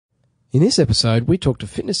In this episode, we talk to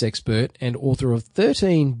fitness expert and author of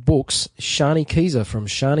 13 books, Sharny Kieser from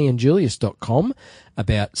sharnyandjulius.com,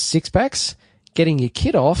 about six-packs, getting your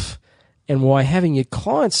kid off, and why having your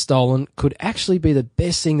clients stolen could actually be the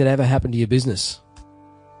best thing that ever happened to your business.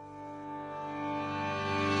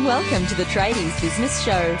 Welcome to the Tradies Business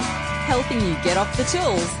Show, helping you get off the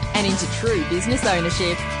tools and into true business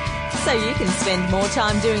ownership, so you can spend more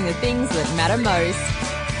time doing the things that matter most.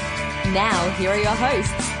 Now, here are your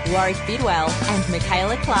hosts, Warwick Bidwell and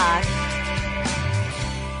Michaela Clark.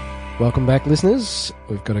 Welcome back, listeners.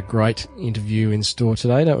 We've got a great interview in store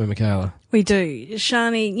today, don't we, Michaela? We do.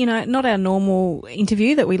 Sharny, not our normal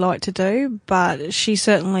interview that we like to do, but she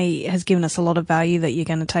certainly has given us a lot of value that you're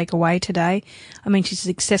going to take away today. I mean, she's a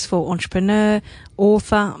successful entrepreneur,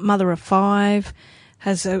 author, mother of 5,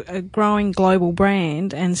 has a growing global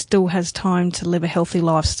brand and still has time to live a healthy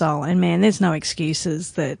lifestyle. And man, there's no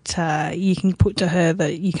excuses that you can put to her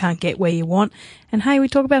that you can't get where you want. And hey, we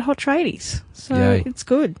talk about hot tradies, so Yay. It's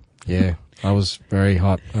good. Yeah, I was very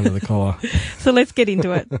hot under the collar. So let's get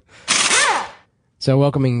into it. So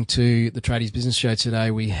welcoming to the Tradies Business Show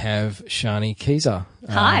today, we have Sharny Kieser.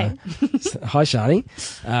 Hi. Hi, Sharny.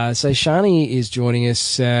 So Sharny is joining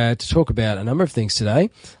us to talk about a number of things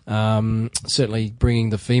today. Certainly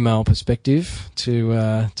bringing the female perspective to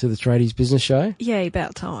the Tradies Business Show. Yeah,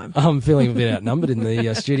 about time. I'm feeling a bit outnumbered in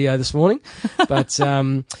the studio this morning. But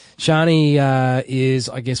Sharny is,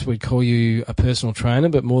 I guess we'd call you a personal trainer,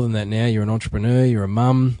 but more than that now, you're an entrepreneur, you're a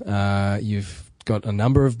mum, you've got a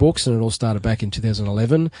number of books, and it all started back in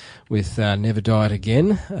 2011 with Never Diet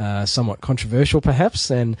Again, somewhat controversial perhaps,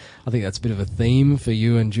 and I think that's a bit of a theme for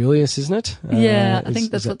you and Julius, isn't it? Yeah, I think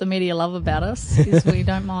that's what the media love about us, is we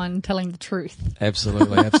don't mind telling the truth.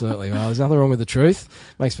 Absolutely, absolutely. Well, there's nothing wrong with the truth.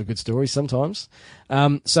 Makes for good stories sometimes.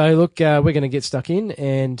 So look, we're going to get stuck in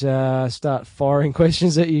and start firing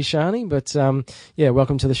questions at you, Sharny, but yeah,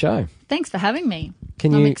 welcome to the show. Thanks for having me.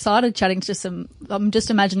 I'm excited chatting to I'm just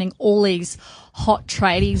imagining all these hot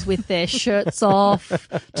tradies with their shirts off,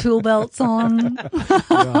 tool belts on.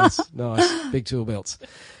 Nice. Big tool belts.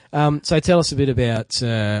 So tell us a bit about,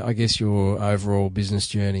 I guess, your overall business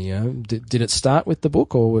journey. Did it start with the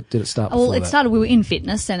book, or did it start before Well, it started, we were in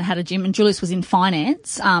fitness and had a gym, and Julius was in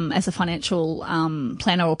finance as a financial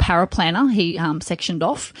planner or paraplanner. He sectioned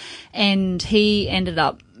off, and he ended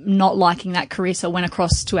up not liking that career, so went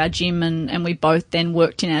across to our gym, and we both then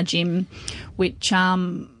worked in our gym, which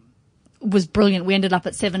was brilliant. We ended up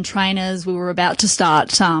at 7 trainers. We were about to start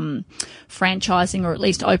franchising, or at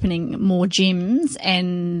least opening more gyms,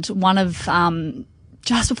 and one of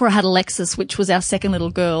just before I had Alexis, which was our second little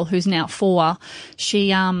girl, who's now 4,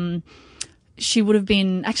 she would have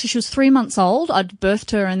been, actually she was 3 months old. I'd birthed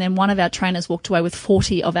her, and then one of our trainers walked away with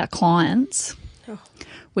 40 of our clients.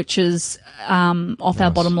 Which is off our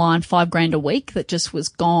bottom line, $5,000 a week, that just was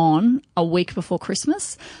gone a week before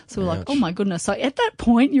Christmas. So we're like, oh my goodness. So at that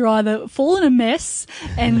point, you're either fall in a mess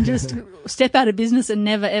and just step out of business and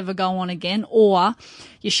never ever go on again, or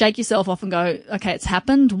you shake yourself off and go, okay, it's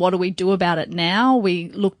happened. What do we do about it now? We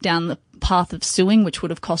looked down the path of suing, which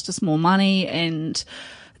would have cost us more money, and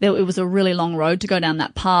it was a really long road to go down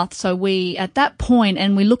that path. So we, at that point,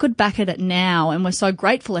 and we look back at it now, and we're so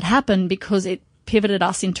grateful it happened, because it pivoted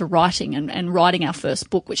us into writing and writing our first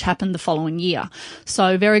book, which happened the following year.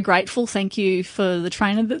 So very grateful. Thank you for the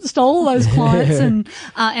trainer that stole those clients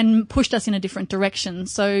and pushed us in a different direction.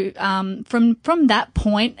 So from that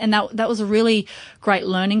point, and that was a really great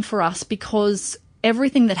learning for us, because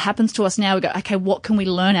everything that happens to us now, we go, okay, what can we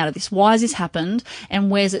learn out of this? Why has this happened?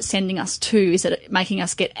 And where's it sending us to? Is it making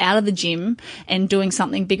us get out of the gym and doing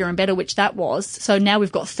something bigger and better, which that was. So now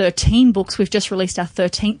we've got 13 books. We've just released our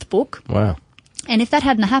 13th book. Wow. And if that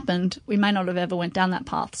hadn't happened, we may not have ever went down that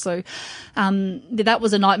path. So that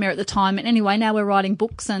was a nightmare at the time. And anyway, now we're writing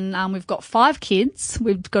books, and we've got 5 kids.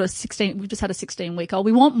 We've got we've just had a 16-week-old.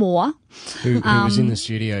 We want more. Who was in the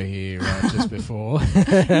studio here just before.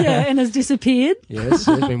 Yeah, and has disappeared. Yes,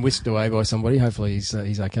 he's been whisked away by somebody. Hopefully he's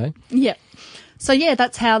okay. Yeah. So yeah,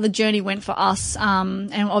 that's how the journey went for us.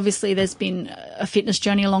 And obviously there's been a fitness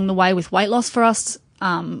journey along the way with weight loss for us.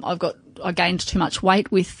 I gained too much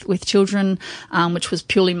weight with children, which was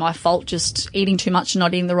purely my fault, just eating too much and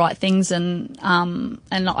not eating the right things. And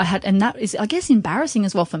that is, I guess, embarrassing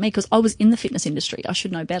as well for me, because I was in the fitness industry. I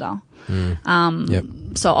should know better. Yep.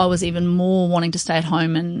 So I was even more wanting to stay at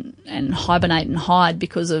home and hibernate and hide,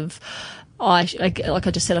 because of, like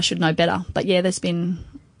I just said, I should know better. But yeah, there's been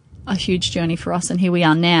a huge journey for us, and here we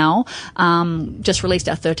are now. Just released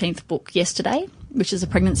our 13th book yesterday. which is a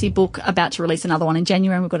pregnancy book, about to release another one in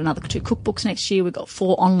January. We've got another 2 cookbooks next year. We've got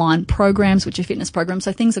 4 online programs, which are fitness programs.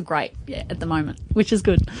 So things are great, at the moment, which is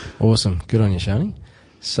good. Awesome. Good on you, Sharny.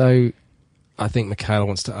 So I think Michaela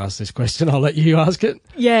wants to ask this question. I'll let you ask it.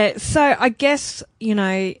 Yeah, so I guess,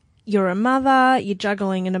 you're a mother, you're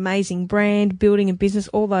juggling an amazing brand, building a business,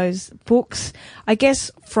 all those books. I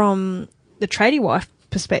guess from the tradie wife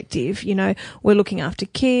perspective, we're looking after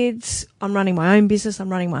kids, I'm running my own business, I'm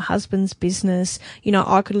running my husband's business,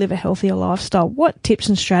 I could live a healthier lifestyle. What tips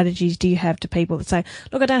and strategies do you have to people that say,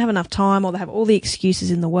 look, I don't have enough time, or they have all the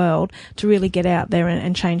excuses in the world to really get out there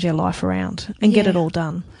and change their life around and get it all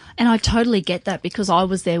done? And I totally get that, because I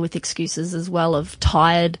was there with excuses as well of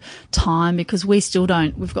tired time, because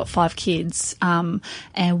we've got 5 kids, and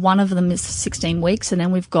one of them is 16 weeks, and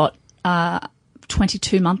then we've got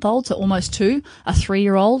 22-month-old, so almost 2, a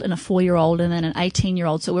 3-year-old and a 4-year-old, and then an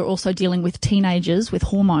 18-year-old. So we're also dealing with teenagers with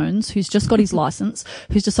hormones, who's just got his license,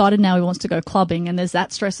 who's decided now he wants to go clubbing, and there's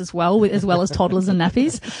that stress as well, as well as toddlers and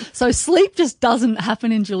nappies. So sleep just doesn't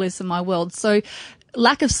happen in Julius and my world. So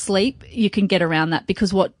lack of sleep, you can get around that,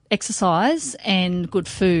 because what exercise and good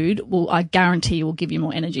food I guarantee will give you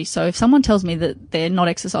more energy. So if someone tells me that they're not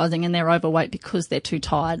exercising and they're overweight because they're too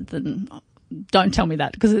tired, then don't tell me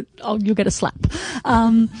that, because you'll get a slap,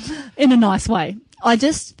 in a nice way. I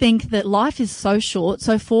just think that life is so short.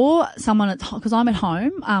 So for someone because I'm at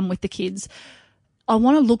home, with the kids, I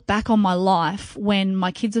want to look back on my life when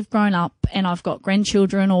my kids have grown up and I've got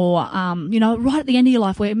grandchildren, or, right at the end of your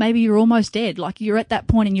life where maybe you're almost dead. Like, you're at that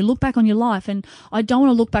point and you look back on your life, and I don't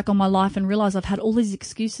want to look back on my life and realize I've had all these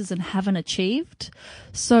excuses and haven't achieved.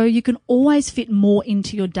 So you can always fit more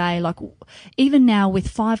into your day. Like, even now with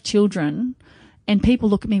 5 children, and people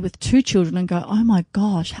look at me with 2 children and go, oh my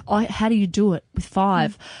gosh, how do you do it with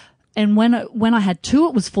 5? And when I had 2,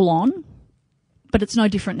 it was full on. But it's no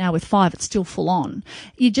different now with 5. It's still full on.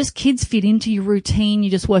 Kids fit into your routine. You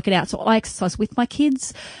just work it out. So I exercise with my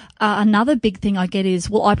kids. Another big thing I get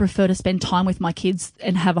is, I prefer to spend time with my kids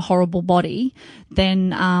and have a horrible body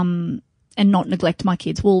than, and not neglect my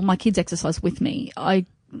kids. Well, my kids exercise with me.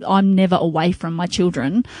 I'm never away from my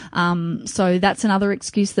children. So that's another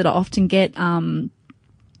excuse that I often get.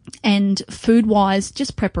 And food-wise,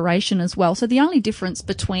 just preparation as well. So the only difference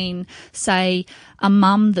between, say, a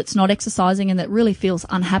mum that's not exercising and that really feels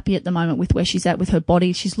unhappy at the moment with where she's at with her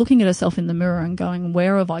body, she's looking at herself in the mirror and going,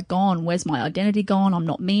 where have I gone? Where's my identity gone? I'm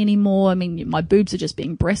not me anymore. I mean, my boobs are just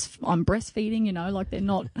being I'm breastfeeding, like they're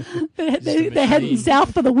not, they're heading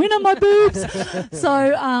south for the winter, my boobs.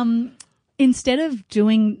 So, instead of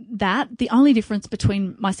doing that, the only difference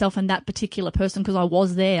between myself and that particular person, because I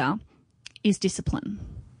was there, is discipline.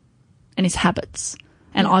 And his habits.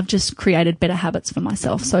 And I've just created better habits for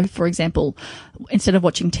myself. So, for example, instead of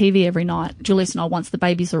watching TV every night, Julius and I, once the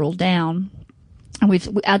babies are all down,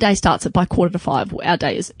 and our day starts by 4:45. Our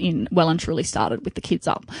day is well and truly started with the kids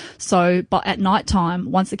up. So, but at night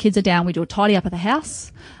time, once the kids are down, we do a tidy up of the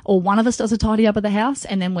house, or one of us does a tidy up of the house,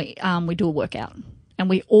 and then we do a workout. And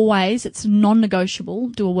we always, it's non-negotiable,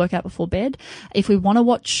 do a workout before bed. If we want to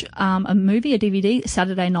watch a movie, a DVD,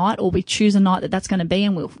 Saturday night, or we choose a night that's going to be,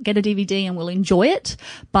 and we'll get a DVD and we'll enjoy it.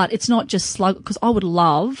 But it's not just because I would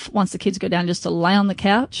love, once the kids go down, just to lay on the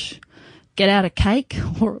couch, get out a cake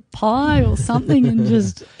or a pie or something and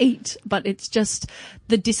just eat. But it's just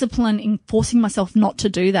the discipline in forcing myself not to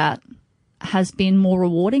do that has been more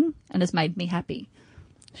rewarding and has made me happy.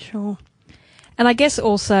 Sure. And I guess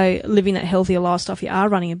also living that healthier lifestyle, if you are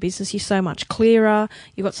running a business, you're so much clearer,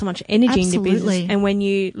 you've got so much energy in your business. And when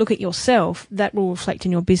you look at yourself, that will reflect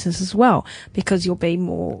in your business as well, because you'll be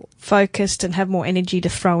more focused and have more energy to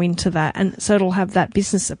throw into that. And so it'll have that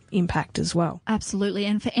business impact as well. Absolutely.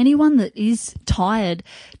 And for anyone that is tired,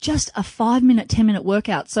 just a 5-minute, 10-minute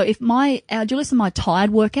workout. So if our Julius and my tired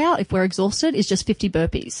workout, if we're exhausted, is just 50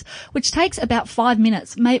 burpees, which takes about 5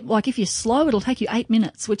 minutes. Like if you're slow, it'll take you 8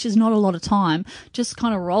 minutes, which is not a lot of time. Just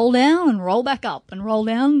kind of roll down and roll back up and roll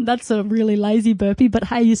down. That's a really lazy burpee, but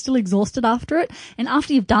hey, you're still exhausted after it. And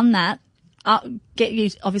after you've done that,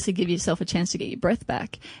 obviously give yourself a chance to get your breath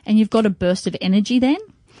back, and you've got a burst of energy then.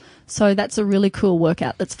 So that's a really cool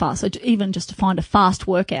workout that's fast. So even just to find a fast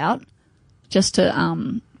workout, just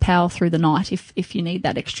to power through the night if you need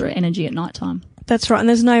that extra energy at night time. That's right. And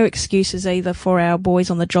there's no excuses either for our boys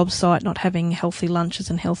on the job site not having healthy lunches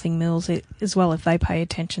and healthy meals as well, if they pay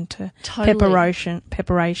attention to preparation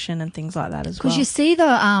and things like that as well. Because you see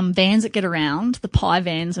the vans that get around, the pie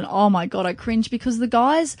vans, and oh my God, I cringe, because the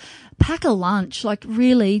guys pack a lunch. Like,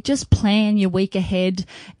 really, just plan your week ahead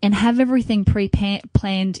and have everything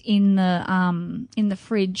pre-planned in the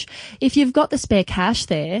fridge. If you've got the spare cash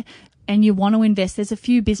there, and you want to invest, there's a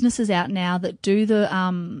few businesses out now that do the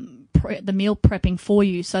meal prepping for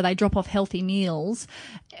you. So they drop off healthy meals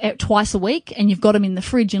twice a week, and you've got them in the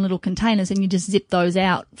fridge in little containers, and you just zip those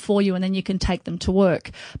out for you, and then you can take them to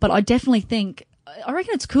work. But I definitely think, I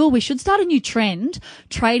reckon it's cool. We should start a new trend.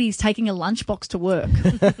 Tradies taking a lunchbox to work.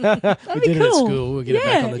 That'd we be did cool. it at school. We'll get it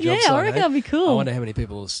back on the job site. I reckon that'd be cool. I wonder how many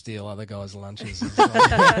people will steal other guys' lunches. It's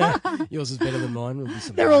like, yours is better than mine. Will be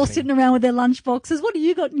some They're all marketing. sitting around with their lunchboxes. What do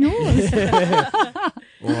you got in yours?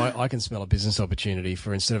 Well, I can smell a business opportunity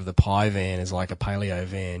for, instead of the pie van, is like a paleo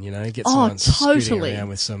van. Get someone scooting totally. around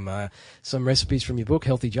with some recipes from your book,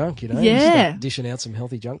 Healthy Junk. Yeah. Start dishing out some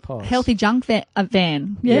healthy junk pies. Healthy junk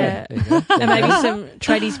van. Yeah. There you go. And maybe some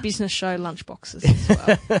Tradies Business Show lunchboxes as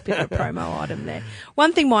well. Bit of a promo item there.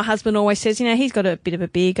 One thing my husband always says, he's got a bit of a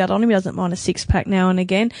beer gut on him. He doesn't mind a six-pack now and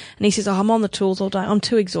again. And he says, I'm on the tools all day. I'm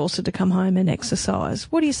too exhausted to come home and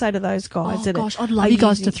exercise. What do you say to those guys? Oh, gosh, I'd love you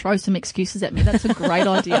guys to throw some excuses at me. That's a great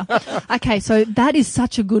idea. Okay, so that is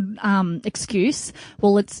such a good excuse.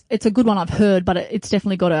 Well, it's a good one I've heard, but it's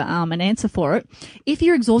definitely got an answer for it. If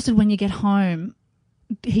you're exhausted when you get home,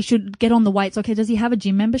 he should get on the weights. Okay, does he have a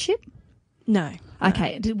gym membership? No.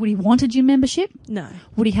 Okay, would he want a gym membership? No.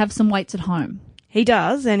 Would he have some weights at home? He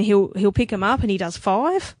does, and he'll pick them up, and he does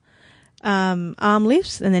 5 arm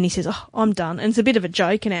lifts, and then he says, "Oh, I'm done." And it's a bit of a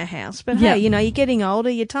joke in our house, but hey, you're getting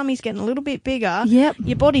older, your tummy's getting a little bit bigger. Yep.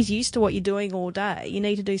 Your body's used to what you're doing all day. You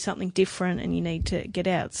need to do something different, and you need to get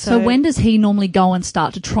out. So when does he normally go and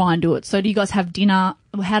start to try and do it? So do you guys have dinner?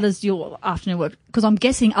 How does your afternoon work? Because I'm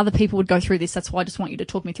guessing other people would go through this. That's why I just want you to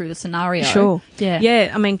talk me through the scenario. Sure. Yeah.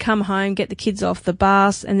 Yeah. I mean, come home, get the kids off the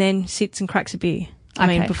bus, and then sits and cracks a beer. I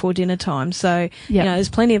mean, before dinner time. So, there's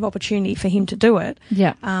plenty of opportunity for him to do it.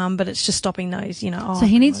 Yeah. But it's just stopping those, So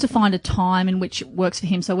he needs to find a time in which it works for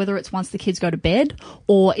him. So whether it's once the kids go to bed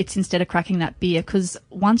or it's instead of cracking that beer, because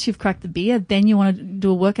once you've cracked the beer, then you want to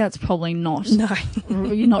do a workout. It's probably not. No.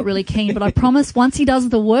 You're not really keen. But I promise once he does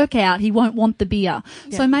the workout, he won't want the beer.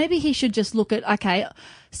 Yeah. So maybe he should just look at, okay,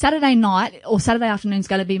 Saturday night or Saturday afternoon is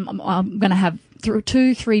going to be, I'm going to have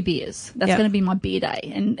 2-3 beers. That's going to be my beer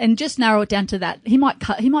day, and just narrow it down to that. He might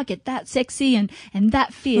get that sexy and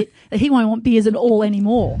that fit that he won't want beers at all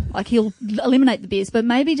anymore. Like he'll eliminate the beers, but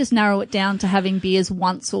maybe just narrow it down to having beers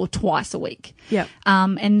once or twice a week. Yeah.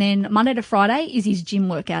 And then Monday to Friday is his gym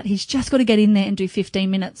workout. He's just got to get in there and do 15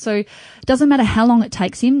 minutes. So it doesn't matter how long it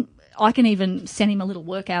takes him. I can even send him a little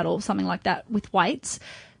workout or something like that with weights.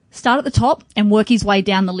 Start at the top and work his way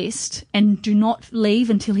down the list, and do not leave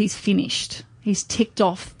until he's finished. He's ticked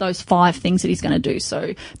off those 5 things that he's going to do.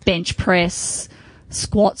 So bench press,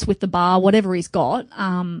 squats with the bar, whatever he's got.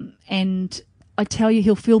 And I tell you,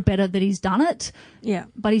 he'll feel better that he's done it. Yeah.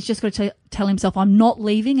 But he's just got to tell himself, I'm not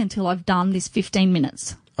leaving until I've done this 15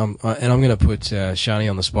 minutes. And I'm going to put Sharny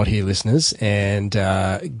on the spot here, listeners, and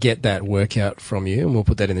get that workout from you, and we'll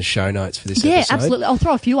put that in the show notes for this episode. Yeah, absolutely. I'll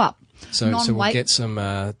throw a few up. So we'll get some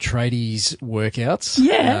tradies workouts.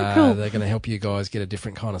 Yeah, cool. They're going to help you guys get a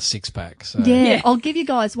different kind of six-pack. So. Yeah, I'll give you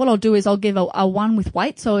guys, what I'll do is I'll give a one with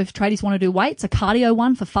weights. So if tradies want to do weights, a cardio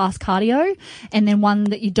one for fast cardio, and then one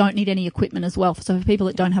that you don't need any equipment as well. So for people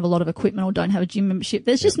that don't have a lot of equipment or don't have a gym membership,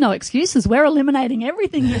 there's just no excuses. We're eliminating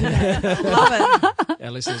everything here today. Love it. Our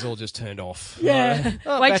listeners all just turned off. Yeah.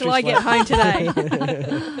 Wait till I get home today.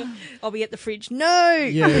 I'll be at the fridge. No.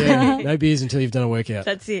 Yeah. No beers until you've done a workout.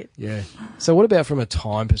 That's it. Yeah. So what about from a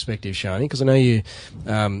time perspective, Sharny? Because I know you,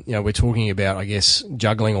 we're talking about, I guess,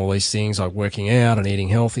 juggling all these things like working out and eating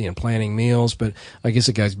healthy and planning meals. But I guess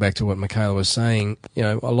it goes back to what Michaela was saying.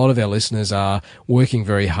 A lot of our listeners are working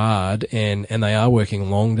very hard and they are working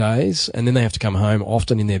long days, and then they have to come home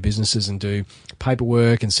often in their businesses and do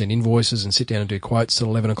paperwork and send invoices and sit down and do quotes till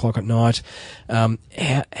 11 o'clock at night. How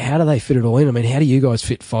do they fit it all in? I mean, how do you guys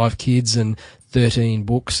fit 5 kids and 13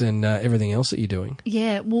 books and everything else that you're doing?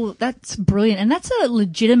 Yeah, well, that's brilliant. And that's a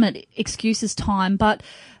legitimate excuses time, but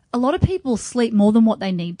a lot of people sleep more than what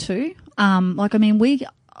they need to. If I'm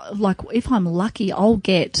lucky, I'll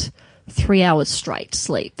get 3 hours straight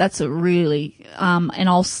sleep. That's a really, and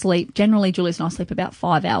I'll sleep, generally Julius and I sleep about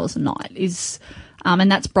 5 hours a night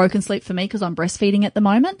and that's broken sleep for me because I'm breastfeeding at the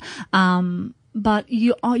moment. But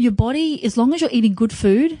your body, as long as you're eating good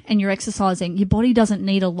food and you're exercising, your body doesn't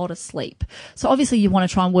need a lot of sleep. So obviously you want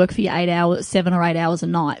to try and work for your 7 or 8 hours a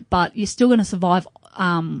night, but you're still going to survive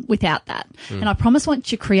without that. And I promise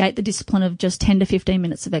once you create the discipline of just 10 to 15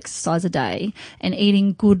 minutes of exercise a day and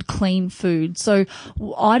eating good, clean food. So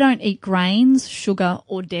I don't eat grains, sugar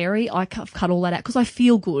or dairy. I've cut all that out because I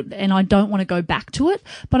feel good and I don't want to go back to it.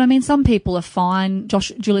 But I mean, some people are fine.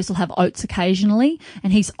 Julius will have oats occasionally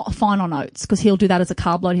and he's fine on oats because he'll do that as a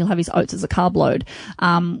carb load. He'll have his oats as a carb load,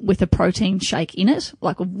 with a protein shake in it,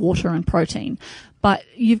 like with water and protein. But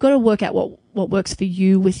you've got to work out what works for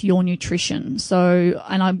you with your nutrition. So,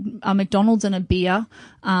 and a McDonald's and a beer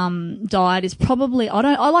diet is probably,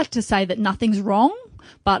 I like to say that nothing's wrong,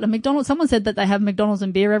 but someone said that they have McDonald's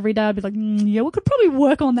and beer every day. I'd be like, yeah, we could probably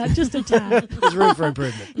work on that just a tad. There's room for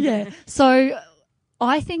improvement. Yeah. So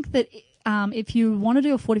I think that if you want to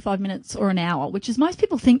do a 45 minutes or an hour, which is most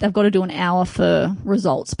people think they've got to do an hour for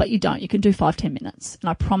results, but you don't. You can do 5-10 minutes. And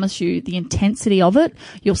I promise you the intensity of it,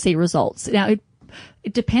 you'll see results. Now,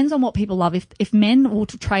 it depends on what people love. If men or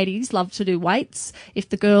tradies love to do weights, if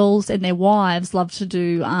the girls and their wives love to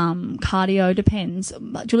do cardio, depends.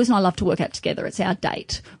 Julius and I love to work out together. It's our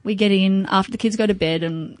date. We get in after the kids go to bed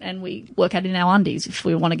and we work out in our undies if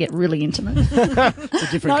we want to get really intimate. It's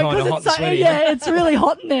a different kind of hot and sweaty. Yeah, it's really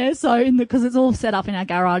hot in there. So because it's all set up in our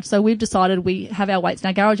garage. So we've decided we have our weights in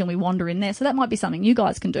our garage and we wander in there. So that might be something you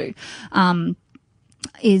guys can do.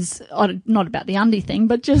 Is not about the undie thing,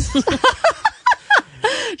 but just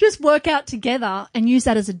just work out together and use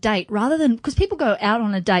that as a date rather than, because people go out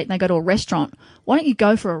on a date and they go to a restaurant. Why don't you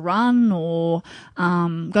go for a run or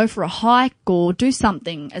go for a hike or do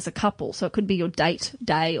something as a couple? So it could be your date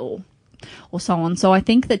day or so on. So I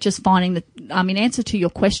think that just finding in answer to your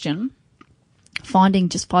question, finding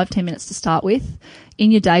just 5-10 minutes to start with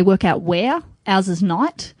in your day, work out where. Ours is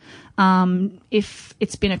night. If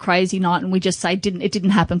it's been a crazy night and we just say it didn't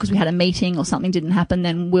happen because we had a meeting or something didn't happen,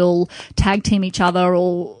 then we'll tag team each other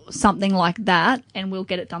or something like that and we'll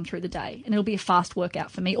get it done through the day. And it'll be a fast workout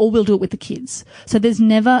for me, or we'll do it with the kids. So there's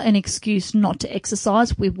never an excuse not to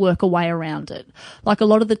exercise. We work a way around it. Like a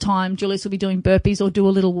lot of the time, Julius will be doing burpees or do a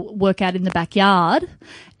little workout in the backyard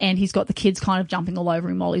and he's got the kids kind of jumping all over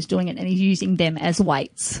him while he's doing it and he's using them as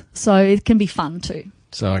weights. So it can be fun too.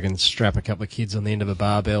 So I can strap a couple of kids on the end of a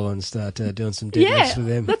barbell and start doing some deadlifts with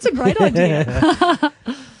them. That's a great idea.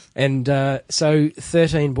 And so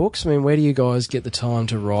 13 books. I mean, where do you guys get the time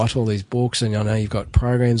to write all these books? And I know you've got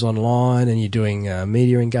programs online and you're doing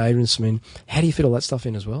media engagements. I mean, how do you fit all that stuff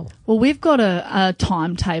in as well? Well, we've got a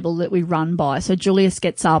timetable that we run by. So Julius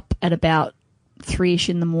gets up at about 3-ish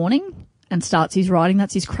in the morning and starts his writing.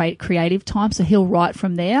 That's his creative time. So he'll write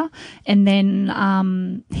from there. And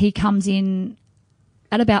then he comes in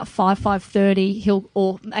at about 5:30,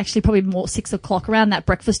 or actually probably more 6 o'clock, around that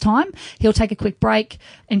breakfast time, he'll take a quick break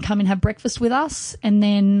and come and have breakfast with us. And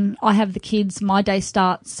then I have the kids. My day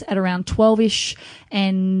starts at around 12-ish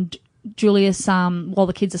and Julius, while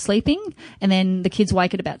the kids are sleeping, and then the kids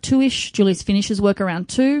wake at about 2-ish. Julius finishes work around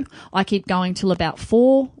 2. I keep going till about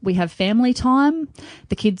 4. We have family time.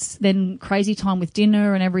 The kids then crazy time with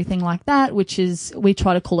dinner and everything like that, which is, we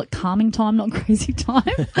try to call it calming time, not crazy time.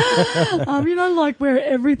 Like where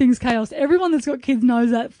everything's chaos. Everyone that's got kids knows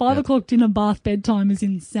that 5 o'clock dinner, bath, bedtime is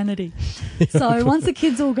insanity. So once the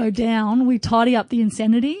kids all go down, we tidy up the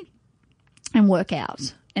insanity and work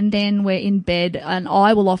out. And then we're in bed and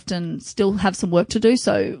I will often still have some work to do.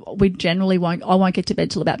 So we generally I won't get to bed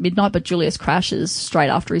till about midnight, but Julius crashes straight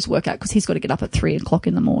after his workout because he's got to get up at 3 o'clock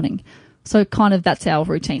in the morning. So kind of that's our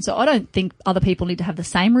routine. So I don't think other people need to have the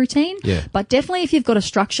same routine, but definitely if you've got a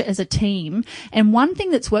structure as a team. And one thing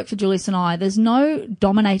that's worked for Julius and I, there's no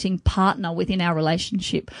dominating partner within our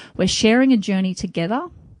relationship. We're sharing a journey together.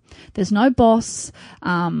 There's no boss.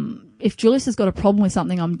 If Julius has got a problem with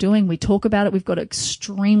something I'm doing, we talk about it. We've got an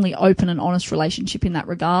extremely open and honest relationship in that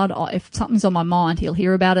regard. If something's on my mind, he'll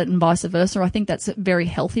hear about it and vice versa. I think that's a very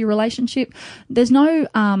healthy relationship. There's no,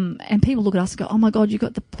 and people look at us and go, oh my God, you're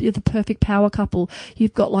the perfect power couple.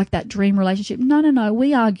 You've got like that dream relationship. No.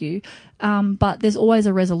 We argue. But there's always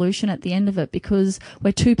a resolution at the end of it because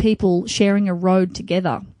we're two people sharing a road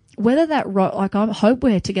together. Whether that road, like I hope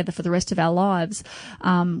we're together for the rest of our lives.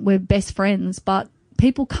 We're best friends, but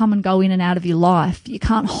people come and go in and out of your life. You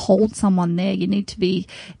can't hold someone there. You need to be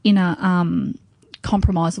in a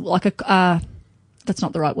compromise, like that's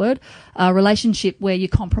not the right word, a relationship where you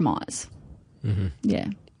compromise. Mm-hmm. Yeah.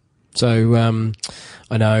 So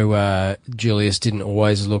I know Julius didn't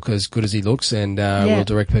always look as good as he looks, and we'll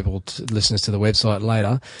direct listeners to the website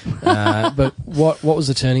later. But what was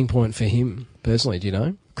the turning point for him personally? Do you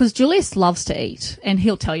know? Because Julius loves to eat, and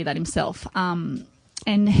he'll tell you that himself. And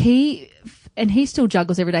he still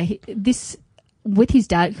juggles every day. This with his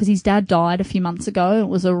dad, because his dad died a few months ago. It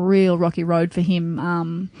was a real rocky road for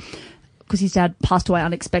him. because his dad passed away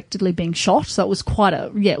unexpectedly being shot. So it was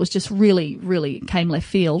it was just really, really came left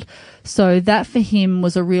field. So that for him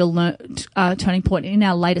was a real turning point. In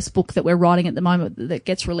our latest book that we're writing at the moment that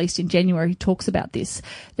gets released in January, he talks about this,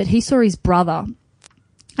 that he saw his brother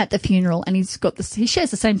at the funeral, and he shares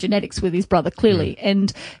the same genetics with his brother, clearly.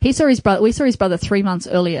 And we saw his brother 3 months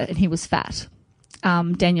earlier, and he was fat,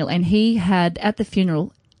 Daniel, and he had, at the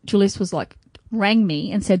funeral, Julius was like, rang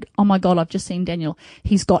me and said, "Oh my God, I've just seen Daniel.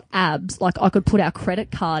 He's got abs. Like I could put our credit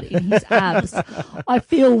card in his abs." I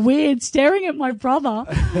feel weird staring at my brother.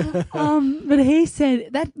 But he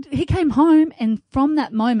said that he came home, and from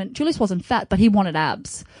that moment, Julius wasn't fat, but he wanted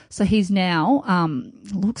abs. So he's now,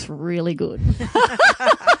 looks really good.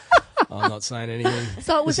 I'm not saying anything.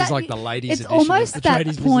 So it was this is like the ladies' it's edition almost of the that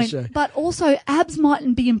Tradies point, Business Show. but also abs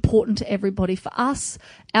mightn't be important to everybody. For us,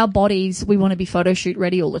 our bodies, we want to be photo shoot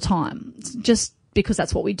ready all the time, just because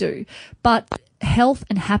that's what we do. But health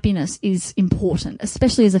and happiness is important,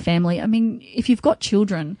 especially as a family. I mean, if you've got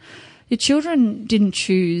children, your children didn't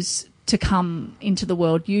choose to come into the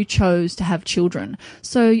world. You chose to have children.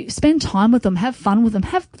 So spend time with them, have fun with them.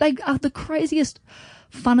 They are the craziest,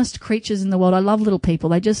 funnest creatures in the world. I love little people.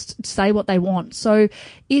 They just say what they want. So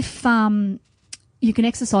if you can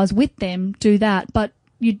exercise with them, do that. But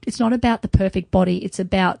it's not about the perfect body. It's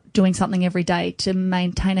about doing something every day to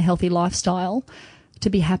maintain a healthy lifestyle, to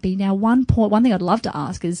be happy. Now, one thing I'd love to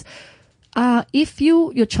ask is, if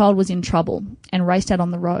your child was in trouble and raced out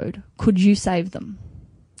on the road, could you save them?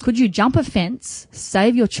 Could you jump a fence,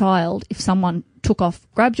 save your child if someone took off,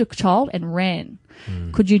 grabbed your child and ran?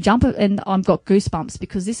 Could you jump it? And I've got goosebumps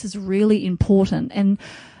because this is really important. And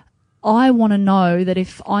I want to know that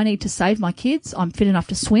if I need to save my kids, I'm fit enough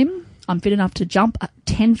to swim. I'm fit enough to jump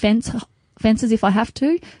 10 fences if I have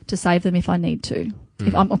to save them if I need to.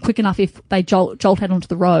 If I'm quick enough, if they jolt out onto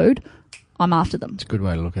the road, I'm after them. It's a good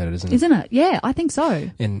way to look at it, isn't it? Isn't it? Yeah, I think so.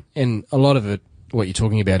 And a lot of it, what you're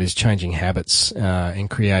talking about is changing habits and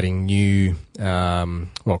creating new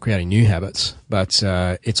habits. But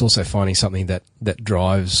it's also finding something that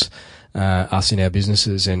drives us in our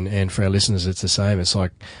businesses, and for our listeners, it's the same. It's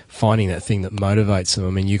like finding that thing that motivates them. I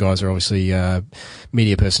mean, you guys are obviously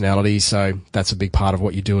media personalities, so that's a big part of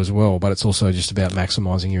what you do as well. But it's also just about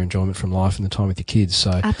maximising your enjoyment from life and the time with your kids.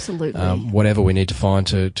 So absolutely, whatever we need to find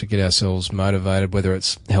to get ourselves motivated, whether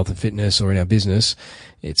it's health and fitness or in our business,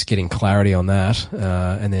 it's getting clarity on that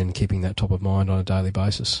and then keeping that top of mind on a daily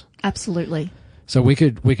basis. Absolutely. So we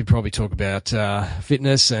could probably talk about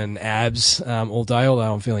fitness and abs all day,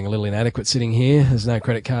 although I'm feeling a little inadequate sitting here. There's no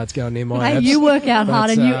credit cards going near my abs. You work out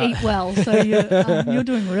hard and you eat well, so you're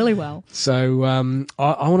doing really well. So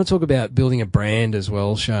I want to talk about building a brand as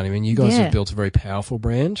well, Sharny. I mean, you guys have built a very powerful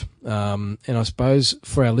brand, and I suppose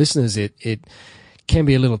for our listeners, it can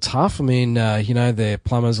be a little tough. I mean, they're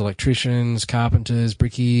plumbers, electricians, carpenters,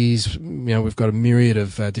 brickies. We've got a myriad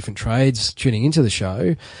of different trades tuning into the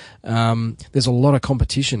show. There's a lot of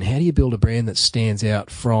competition. How do you build a brand that stands out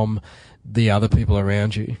from the other people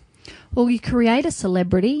around you? Well, you create a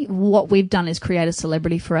celebrity. What we've done is create a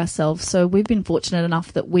celebrity for ourselves. So we've been fortunate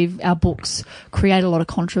enough that our books create a lot of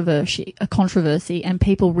controversy, and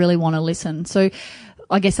people really want to listen. So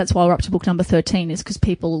I guess that's why we're up to book number 13, is because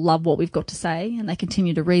people love what we've got to say and they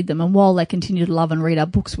continue to read them. And while they continue to love and read our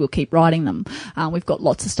books, we'll keep writing them. We've got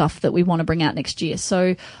lots of stuff that we want to bring out next year.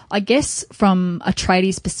 So I guess from a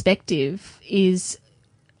tradie's perspective is,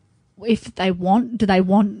 if they want,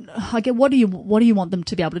 what do you want them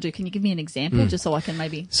to be able to do? Can you give me an example just so I can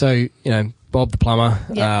maybe? So, Bob the plumber,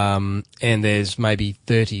 and there's maybe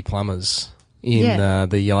 30 plumbers in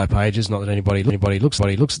the yellow pages. Not that anybody looks at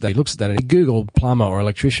that. And Google plumber or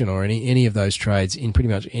electrician or any of those trades in pretty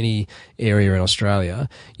much any area in Australia,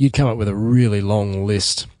 you'd come up with a really long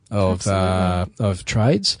list of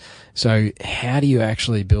trades. So how do you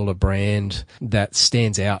actually build a brand that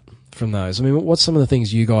stands out from those? I mean, what's some of the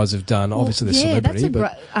things you guys have done? Well, obviously, the celebrity.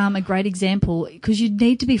 That's a great example, because you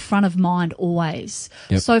need to be front of mind always.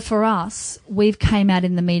 Yep. So for us, we've came out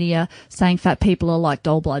in the media saying fat people are like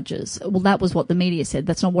doll bludgers. Well, that was what the media said.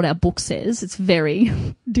 That's not what our book says. It's very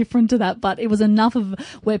different to that, but it was enough of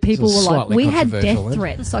where people were like, we had death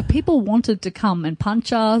threats. So people wanted to come and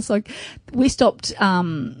punch us. Like, we stopped.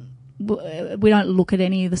 We don't look at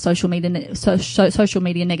any of the social media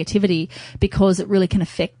negativity, because it really can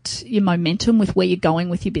affect your momentum with where you're going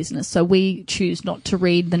with your business. So we choose not to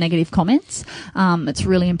read the negative comments. It's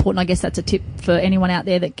really important. I guess that's a tip for anyone out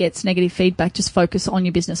there that gets negative feedback. Just focus on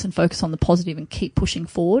your business and focus on the positive and keep pushing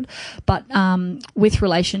forward. But with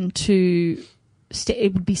relation to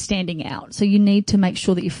it would be standing out. So you need to make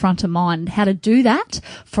sure that you're front of mind. How to do that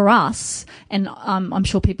for us, and I'm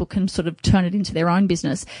sure people can sort of turn it into their own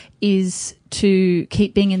business, is to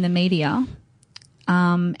keep being in the media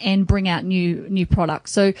and bring out new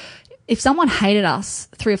products. So if someone hated us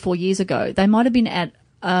 3 or 4 years ago, they might have been at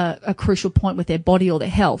a crucial point with their body or their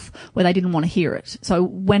health where they didn't want to hear it. So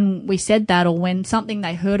when we said that, or when something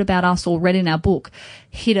they heard about us or read in our book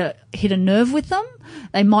hit a nerve with them,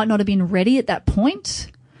 they might not have been ready at that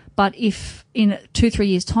point. But if in 2-3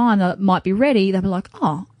 years' time they might be ready, they'll be like,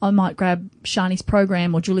 oh, I might grab Sharny's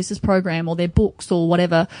program or Julius's program or their books or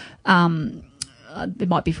whatever. It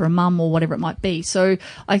might be for a mum or whatever it might be. So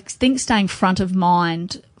I think staying front of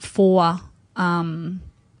mind for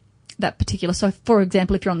that particular. So, for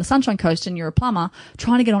example, if you're on the Sunshine Coast and you're a plumber,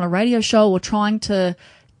 trying to get on a radio show or trying to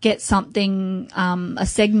get something, a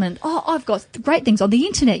segment. Oh, I've got great things on the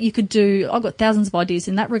internet you could do. I've got thousands of ideas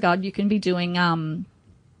in that regard. You can be doing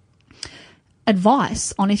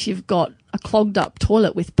advice on if you've got a clogged up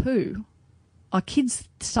toilet with poo. Our kids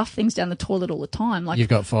stuff things down the toilet all the time. Like, you've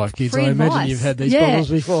got 5 kids. I advice. imagine you've had these problems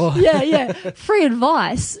before. Yeah. Free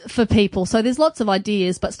advice for people. So there's lots of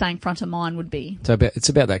ideas, but staying front of mind would be. So it's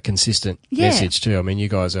about that consistent message too. I mean, you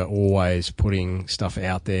guys are always putting stuff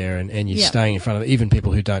out there and you're staying in front of even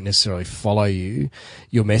people who don't necessarily follow you.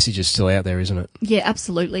 Your message is still out there, isn't it? Yeah,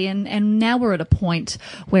 absolutely. And now we're at a point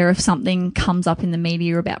where if something comes up in the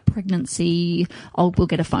media about pregnancy, we'll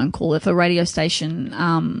get a phone call. If a radio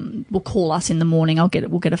station will call us in the morning,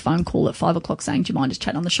 we'll get a phone call at 5 o'clock saying, do you mind just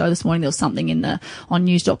chatting on the show this morning? There was something on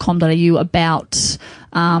news.com.au about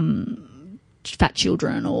fat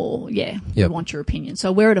children or, we want your opinion.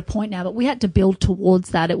 So we're at a point now, but we had to build towards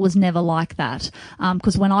that. It was never like that.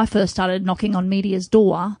 Because when I first started knocking on media's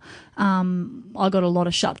door, I got a lot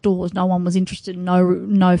of shut doors. No one was interested.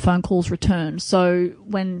 No phone calls returned. So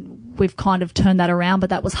when we've kind of turned that around, but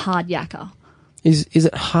that was hard yakka. Is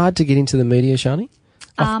it hard to get into the media, Sharny?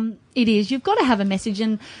 It is. You've got to have a message,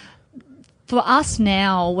 and for us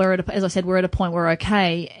now, as I said, we're at a point where we're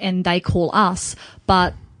okay, and they call us,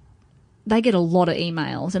 but they get a lot of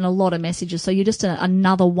emails and a lot of messages. So you're just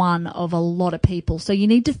another one of a lot of people. So you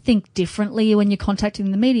need to think differently when you're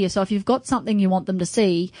contacting the media. So if you've got something you want them to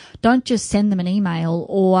see, don't just send them an email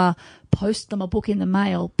or post them a book in the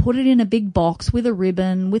mail. Put it in a big box with a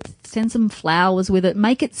ribbon, send some flowers with it.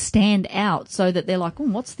 Make it stand out so that they're like,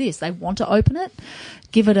 what's this? They want to open it.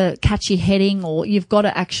 Give it a catchy heading, or you've got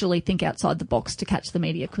to actually think outside the box to catch the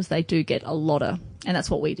media, because they do get a lot of, and that's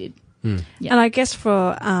what we did. And I guess for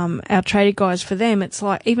our tradie guys, for them, it's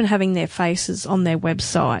like even having their faces on their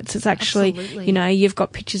websites. It's actually, Absolutely. You've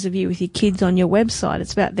got pictures of you with your kids on your website.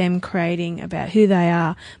 It's about them creating about who they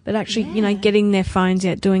are, but actually, getting their phones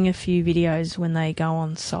out, doing a few videos when they go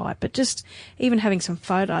on site. But just even having some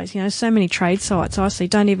photos. So many trade sites I see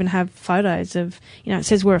don't even have photos of, it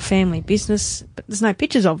says we're a family business, but there's no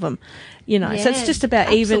pictures of them. So it's just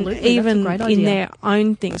about even in their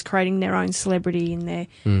own things, creating their own celebrity in their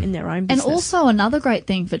own business. And also another great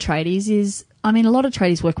thing for tradies is, a lot of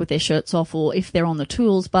tradies work with their shirts off, or if they're on the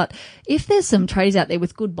tools, but if there's some tradies out there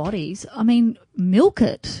with good bodies, milk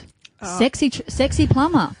it. Sexy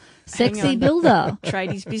plumber. Sexy builder.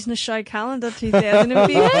 Tradies Business Show Calendar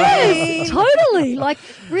 2015. Yes, totally.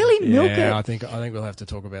 Really milk it. Yeah, I think we'll have to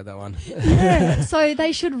talk about that one. Yeah. So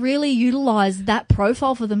they should really utilise that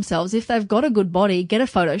profile for themselves. If they've got a good body, get a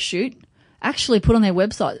photo shoot. Actually put on their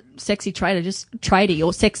website, sexy trader, just tradie,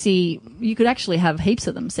 or sexy. You could actually have heaps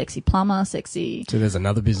of them. Sexy plumber, sexy. So there's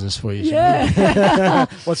another business for you. Yeah.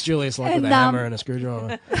 What's Julius like with a hammer and a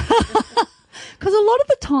screwdriver? Because a lot of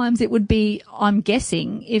the times it would be, I'm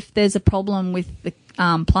guessing, if there's a problem with the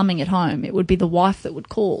plumbing at home, it would be the wife that would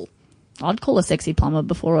call. I'd call a sexy plumber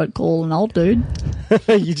before I'd call an old dude.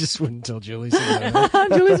 You just wouldn't tell Julius.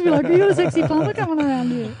 Julius would be like, you got a sexy plumber coming around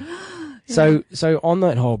here. So on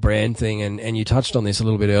that whole brand thing, and you touched on this a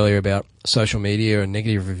little bit earlier about social media and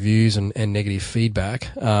negative reviews and negative feedback.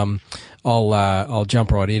 I'll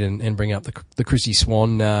jump right in and bring up the Chrissy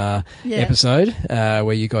Swan episode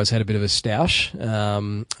where you guys had a bit of a stoush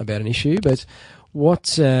about an issue. But what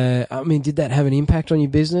did that have an impact on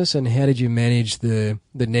your business, and how did you manage the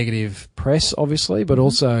negative press, obviously, but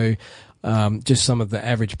also just some of the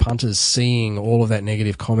average punters seeing all of that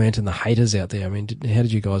negative comment and the haters out there? How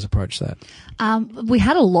did you guys approach that? We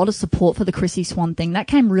had a lot of support for the Chrissy Swan thing. That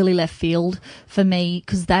came really left field for me,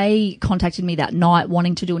 because they contacted me that night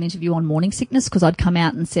wanting to do an interview on morning sickness, because I'd come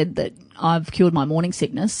out and said that I've cured my morning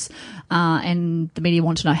sickness, and the media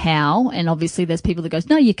wanted to know how. And obviously there's people that goes,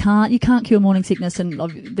 no, you can't cure morning sickness. And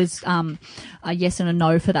there's a yes and a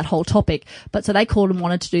no for that whole topic. But so they called and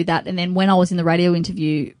wanted to do that. And then when I was in the radio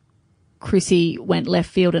interview, Chrissy went left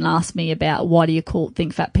field and asked me about why do you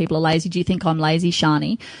think fat people are lazy? Do you think I'm lazy,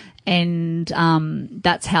 Sharny? And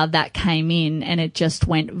that's how that came in, and it just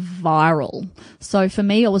went viral. So for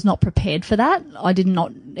me, I was not prepared for that. I did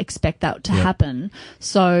not expect that to happen.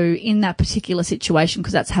 So in that particular situation,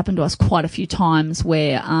 because that's happened to us quite a few times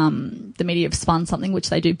where the media have spun something,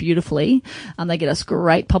 which they do beautifully, they get us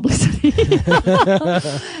great publicity.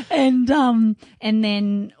 And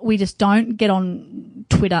then we just don't get on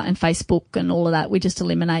Twitter and Facebook and all of that. We just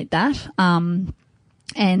eliminate that.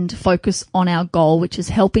 And focus on our goal, which is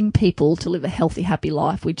helping people to live a healthy, happy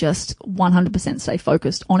life. We just 100% stay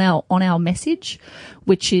focused on our message,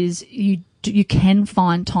 which is you can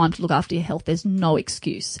find time to look after your health. There's no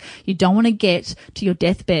excuse. You don't want to get to your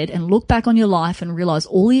deathbed and look back on your life and realize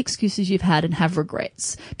all the excuses you've had and have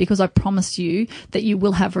regrets, because I promise you that you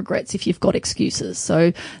will have regrets if you've got excuses.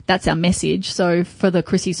 So that's our message. So for the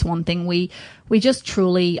Chrissy Swan thing, we just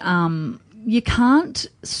truly, you can't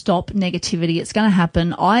stop negativity. It's going to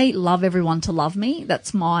happen. I love everyone to love me.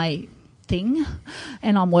 That's my thing,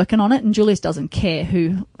 and I'm working on it. And Julius doesn't care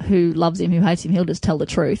who loves him, who hates him. He'll just tell the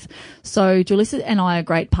truth. So Julius and I are a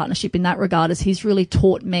great partnership in that regard, as he's really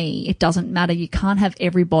taught me it doesn't matter. You can't have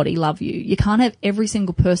everybody love you. You can't have every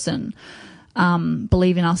single person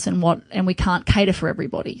believe in us and we can't cater for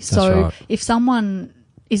everybody. That's so right. If someone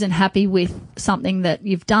isn't happy with something that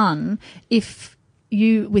you've done, if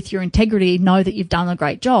you, with your integrity, know that you've done a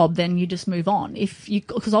great job, then you just move on.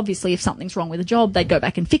 Because obviously if something's wrong with a job, they go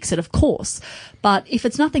back and fix it, of course. But if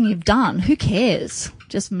it's nothing you've done, who cares?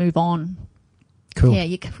 Just move on. Cool. Yeah,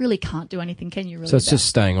 you really can't do anything, can you? Really? So it's just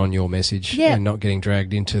staying on your message and not getting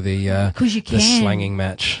dragged into the slanging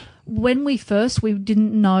match. When we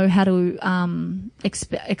didn't know how to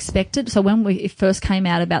expect it. So when it first came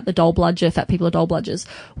out about the dole bludger, fat people are dole bludgers,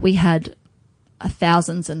 we had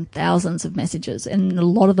thousands and thousands of messages, and a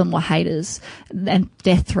lot of them were haters and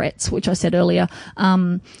death threats, which I said earlier.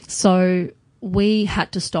 So we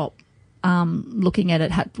had to stop looking at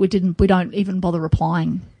it. We don't even bother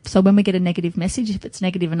replying. So when we get a negative message, if it's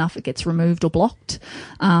negative enough, it gets removed or blocked.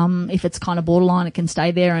 If it's kind of borderline, it can stay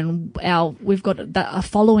there. And we've got a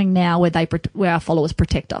following now where our followers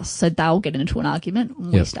protect us. So they'll get into an argument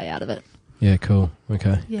and we stay out of it. Yeah, cool.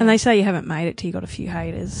 Okay. Yeah. And they say you haven't made it till you got a few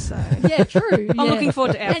haters. So. Yeah, true. I'm looking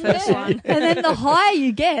forward to our first one. And then the higher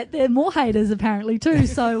you get, there are more haters apparently too.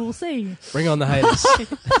 So we'll see. Bring on the haters.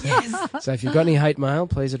 Yes. So if you've got any hate mail,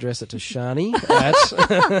 please address it to Sharny.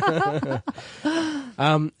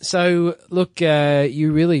 So look,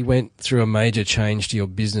 you really went through a major change to your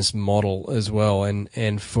business model as well.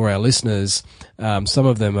 And for our listeners, some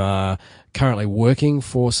of them are currently working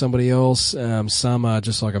for somebody else. Some are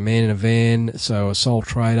just like a man in a van, so a sole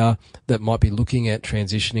trader that might be looking at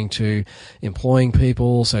transitioning to employing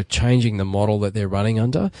people, so changing the model that they're running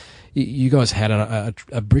under. You guys had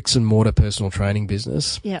a bricks and mortar personal training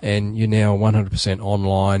business, and you're now 100%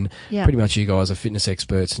 online. Yep. Pretty much you guys are fitness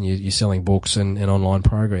experts, and you're selling books and online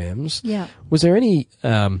programs. Yeah. Was there any,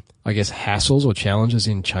 hassles or challenges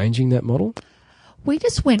in changing that model? We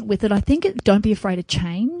just went with it. I think don't be afraid of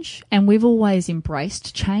change. And we've always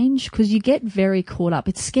embraced change because you get very caught up.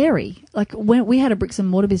 It's scary. Like when we had a bricks and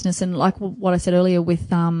mortar business, and like what I said earlier with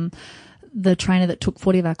the trainer that took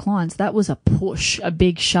 40 of our clients, that was a push, a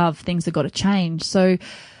big shove. Things have got to change. So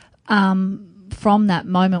from that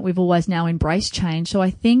moment, we've always now embraced change. So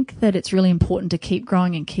I think that it's really important to keep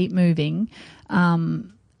growing and keep moving.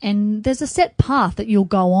 And there's a set path that you'll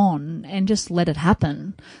go on and just let it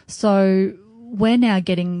happen. So we're now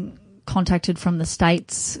getting contacted from the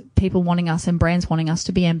States, people wanting us and brands wanting us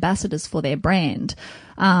to be ambassadors for their brand,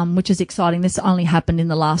 which is exciting. This only happened in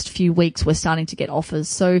the last few weeks. We're starting to get offers.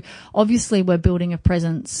 So obviously we're building a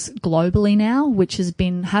presence globally now, which has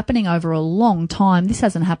been happening over a long time. This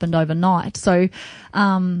hasn't happened overnight. So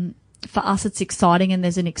for us, it's exciting, and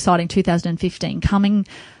there's an exciting 2015 coming.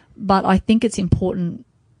 But I think it's important,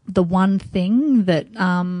 the one thing that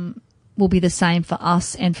will be the same for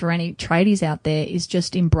us and for any tradies out there is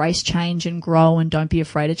just embrace change and grow, and don't be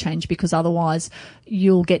afraid of change, because otherwise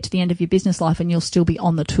you'll get to the end of your business life and you'll still be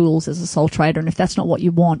on the tools as a sole trader. And if that's not what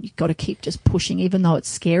you want, you've got to keep just pushing, even though it's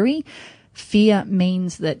scary. Fear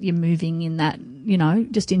means that you're moving in that,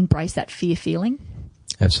 just embrace that fear feeling.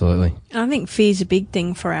 Absolutely. I think fear's a big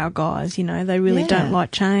thing for our guys. They really don't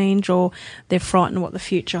like change, or they're frightened what the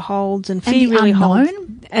future holds, and fear really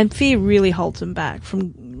holds them back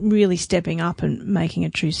from really stepping up and making a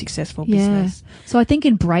true successful business. So I think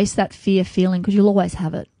embrace that fear feeling, because you'll always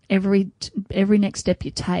have it. every next step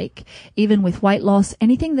you take, even with weight loss,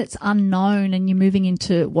 anything that's unknown and you're moving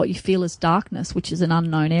into what you feel is darkness, which is an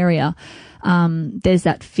unknown area, there's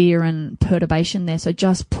that fear and perturbation there. So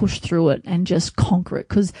just push through it and just conquer it,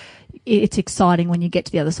 because it's exciting when you get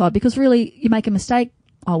to the other side, because really you make a mistake,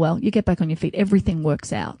 oh well, you get back on your feet. Everything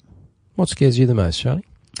works out. What scares you the most, Sharny?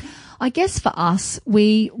 I guess for us,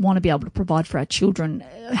 we want to be able to provide for our children.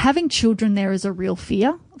 Having children there is a real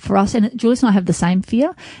fear for us, and Julius and I have the same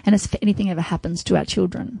fear, and it's if anything ever happens to our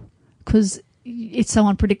children, because it's so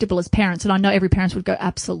unpredictable as parents, and I know every parent would go,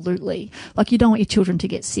 absolutely. Like, you don't want your children to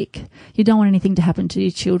get sick. You don't want anything to happen to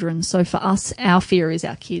your children. So for us, our fear is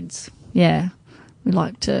our kids. Yeah. We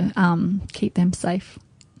like to keep them safe.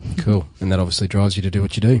 Cool. And that obviously drives you to do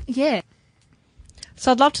what you do. Yeah.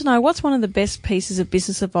 So I'd love to know, what's one of the best pieces of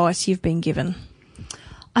business advice you've been given?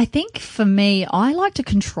 I think for me, I like to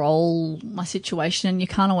control my situation, and you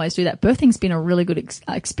can't always do that. Birthing's been a really good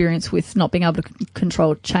experience with not being able to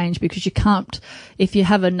control change, because you can't, if you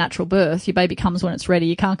have a natural birth, your baby comes when it's ready.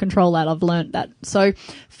 You can't control that. I've learnt that. So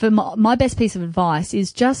for my best piece of advice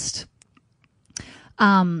is just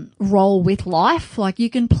roll with life. Like, you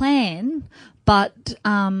can plan, but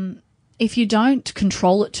if you don't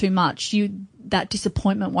control it too much, that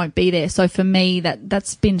disappointment won't be there. So for me,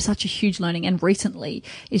 that's been such a huge learning. And recently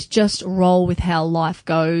is just roll with how life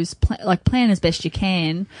goes. Plan as best you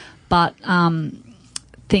can, but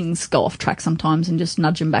things go off track sometimes, and just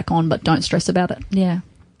nudge them back on, but don't stress about it. Yeah.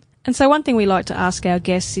 And so one thing we like to ask our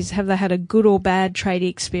guests is, have they had a good or bad tradie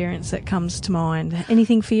experience that comes to mind?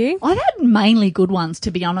 Anything for you? I've had mainly good ones,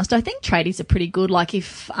 to be honest. I think tradies are pretty good. Like,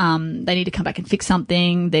 if they need to come back and fix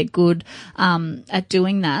something, they're good at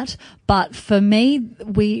doing that. But for me,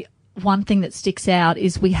 one thing that sticks out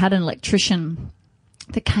is we had an electrician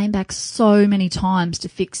that came back so many times to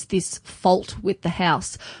fix this fault with the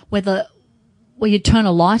house, where you'd turn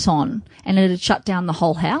a light on and it had shut down the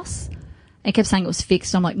whole house. He kept saying it was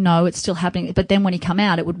fixed. I'm like, no, it's still happening. But then when he come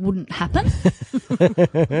out, it wouldn't happen.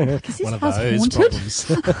 Like, is this One of house those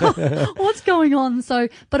haunted? problems. What's going on? So,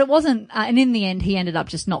 but it wasn't. And in the end, he ended up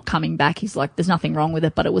just not coming back. He's like, there's nothing wrong with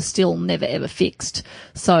it, but it was still never ever fixed.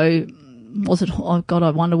 So, was it? Oh God, I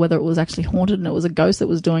wonder whether it was actually haunted and it was a ghost that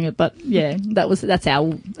was doing it. But yeah, that's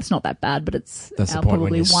our. It's not that bad, but that's the our point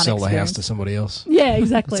probably when you one sell the experience. house to somebody else. Yeah,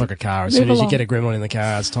 exactly. It's like a car. As Move soon as you along. get a gremlin in the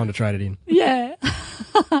car, it's time to trade it in. Yeah.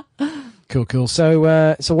 Cool.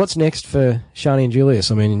 So what's next for Sharny and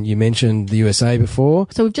Julius? I mean, you mentioned the USA before.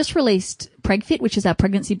 So we've just released PregFit, which is our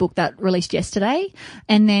pregnancy book that released yesterday.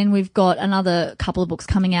 And then we've got another couple of books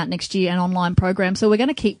coming out next year, an online program. So we're going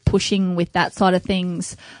to keep pushing with that side of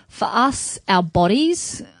things. For us, our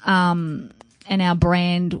bodies and our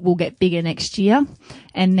brand will get bigger next year.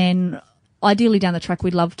 And then ideally down the track,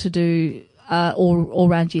 we'd love to do all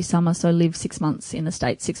round year summer, so live 6 months in the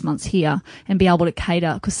States, 6 months here, and be able to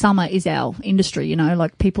cater, because summer is our industry, you know,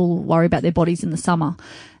 like people worry about their bodies in the summer.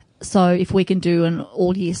 So if we can do an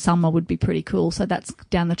all year summer would be pretty cool. So that's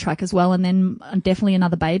down the track as well. And then definitely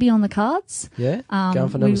another baby on the cards. Yeah. Going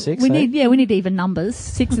for number 6. We need even numbers.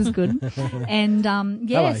 6 is good. And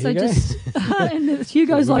Hello, so Hugo. just and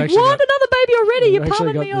Hugo's We've like, actually what? got- Another baby already? You're We've actually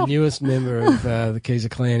palming got me the off. newest member of the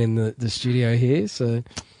Kieser clan in the studio here. So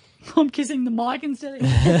I'm kissing the mic instead of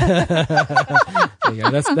there you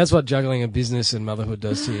go. That's what juggling a business and motherhood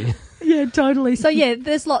does to you. Yeah, totally. So yeah,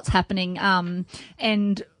 there's lots happening.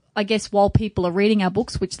 And I guess while people are reading our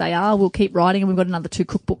books, which they are, we'll keep writing, and we've got another 2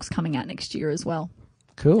 cookbooks coming out next year as well.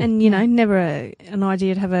 Cool. And, you know, never an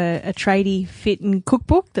idea to have a tradie fit and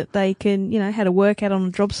cookbook that they can, you know, how to work out on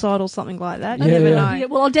a job site or something like that. You Yeah, never yeah. know. Yeah,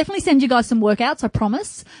 well, I'll definitely send you guys some workouts, I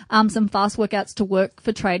promise. Some fast workouts to work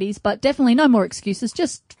for tradies, but definitely no more excuses.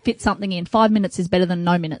 Just fit something in. 5 minutes is better than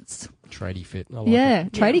no minutes. Tradie fit. I like Yeah,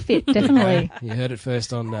 it. tradie fit, definitely. You heard it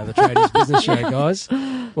first on the Tradies Business Show, guys.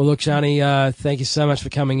 Well, look, Sharny, thank you so much for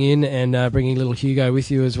coming in and bringing little Hugo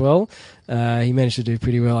with you as well. He managed to do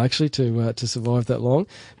pretty well, actually, to survive that long.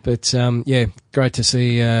 But, yeah, great to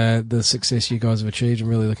see the success you guys have achieved. I'm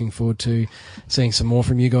really looking forward to seeing some more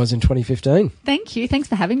from you guys in 2015. Thank you. Thanks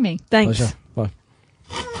for having me. Thanks. Pleasure. Bye.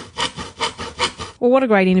 Well, what a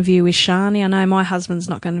great interview with Sharny. I know my husband's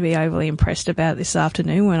not going to be overly impressed about this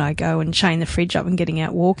afternoon when I go and chain the fridge up and getting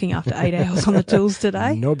out walking after 8 hours on the tools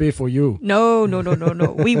today. No beer for you. No.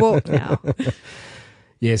 We walk now.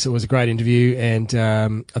 Yes, it was a great interview, and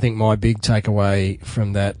I think my big takeaway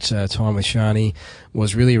from that time with Sharny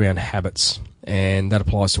was really around habits, and that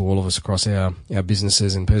applies to all of us across our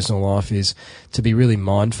businesses and personal life, is to be really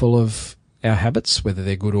mindful of our habits, whether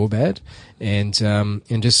they're good or bad, and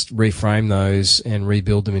just reframe those and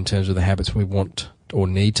rebuild them in terms of the habits we want or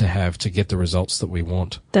need to have to get the results that we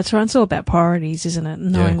want. That's right. It's all about priorities, isn't it?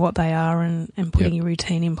 Knowing Yeah. what they are and putting your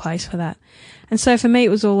routine in place for that. And so for me, it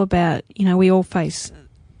was all about, we all face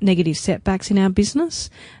negative setbacks in our business,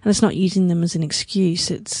 and it's not using them as an excuse.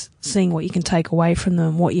 It's seeing what you can take away from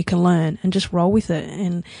them, what you can learn, and just roll with it.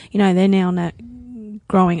 And, they're now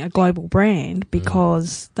growing a global brand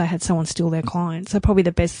because they had someone steal their clients. So probably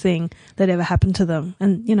the best thing that ever happened to them.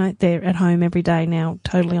 And, they're at home every day now,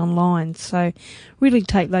 totally online. So really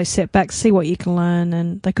take those setbacks, see what you can learn,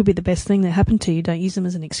 and they could be the best thing that happened to you. Don't use them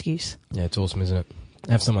as an excuse. Yeah, it's awesome, isn't it?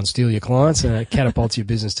 Have someone steal your clients and it catapults your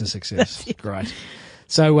business to success. Great.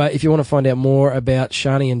 So if you want to find out more about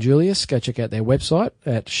Sharny and Julius, go check out their website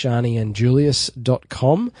at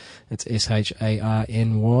sharnyandjulius.com. It's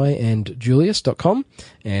SHARNY and Julius.com.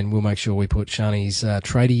 And we'll make sure we put Sharny's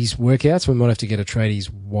tradies workouts. We might have to get a tradies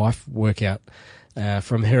wife workout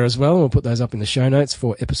from her as well. We'll put those up in the show notes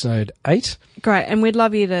for episode 8. Great. And we'd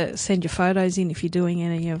love you to send your photos in if you're doing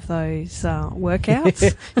any of those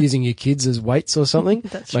workouts. Using your kids as weights or something.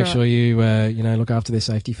 That's Make right. sure you, look after their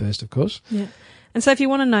safety first, of course. Yeah. And so if you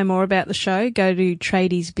want to know more about the show, go to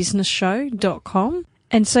tradiesbusinessshow.com.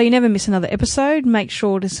 And so you never miss another episode, make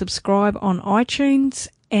sure to subscribe on iTunes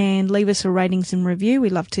and leave us a ratings and review.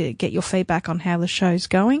 We'd love to get your feedback on how the show's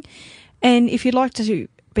going. And if you'd like to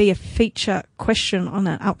be a feature question on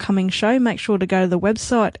an upcoming show, make sure to go to the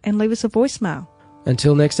website and leave us a voicemail.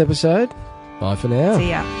 Until next episode, bye for now. See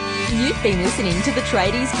ya. You've been listening to the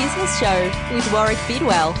Tradies Business Show with Warwick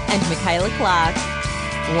Bidwell and Michaela Clark.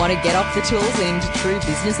 Want to get off the tools and into true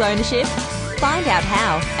business ownership? Find out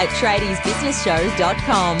how at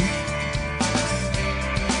tradiesbusinessshow.com.